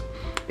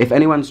 If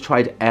anyone's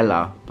tried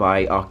Ella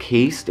by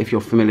Arquiste, if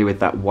you're familiar with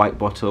that white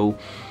bottle,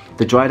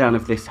 the dry down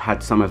of this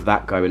had some of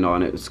that going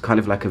on. It was kind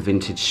of like a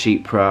vintage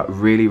Chypre,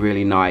 really,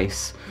 really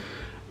nice.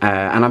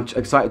 And I'm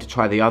excited to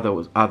try the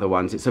other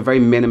ones. It's a very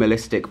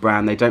minimalistic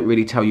brand. They don't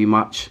really tell you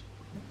much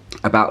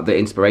about the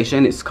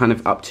inspiration. It's kind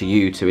of up to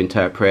you to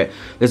interpret.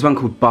 There's one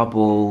called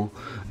Bubble.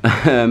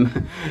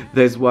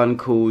 There's one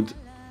called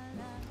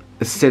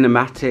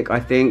cinematic, I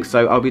think.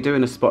 So I'll be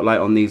doing a spotlight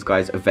on these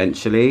guys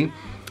eventually.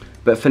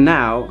 But for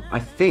now, I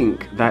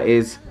think that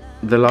is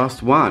the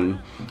last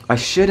one. I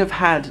should have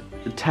had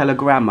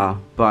Telegramma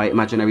by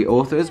Imaginary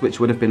Authors, which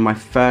would have been my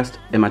first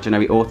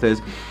Imaginary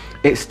Authors.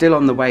 It's still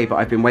on the way, but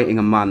I've been waiting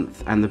a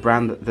month, and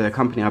the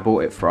company I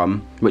bought it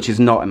from, which is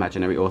not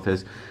Imaginary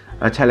Authors,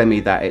 are telling me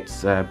that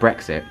it's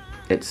Brexit.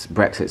 It's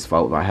Brexit's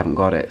fault that I haven't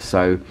got it.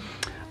 So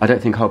I don't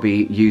think I'll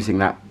be using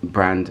that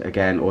brand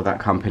again or that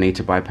company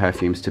to buy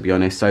perfumes, to be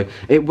honest. So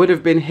it would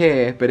have been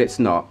here, but it's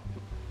not.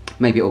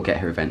 Maybe it will get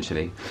here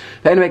eventually.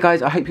 But anyway,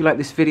 guys, I hope you liked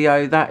this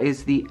video. That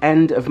is the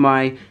end of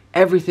my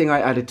everything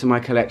I added to my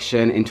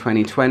collection in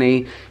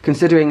 2020.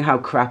 Considering how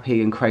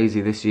crappy and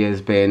crazy this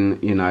year's been,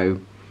 you know,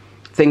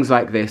 things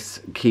like this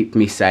keep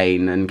me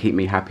sane and keep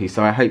me happy.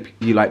 So I hope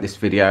you liked this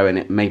video and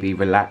it maybe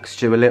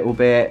relaxed you a little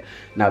bit.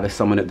 Now there's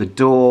someone at the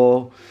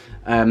door.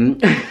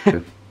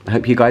 I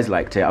hope you guys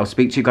liked it. I'll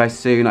speak to you guys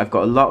soon. I've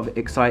got a lot of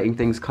exciting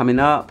things coming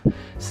up.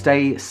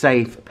 Stay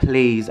safe,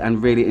 please,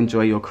 and really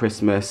enjoy your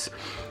Christmas.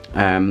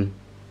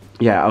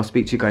 Yeah, I'll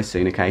speak to you guys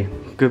soon, okay?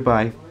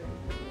 Goodbye.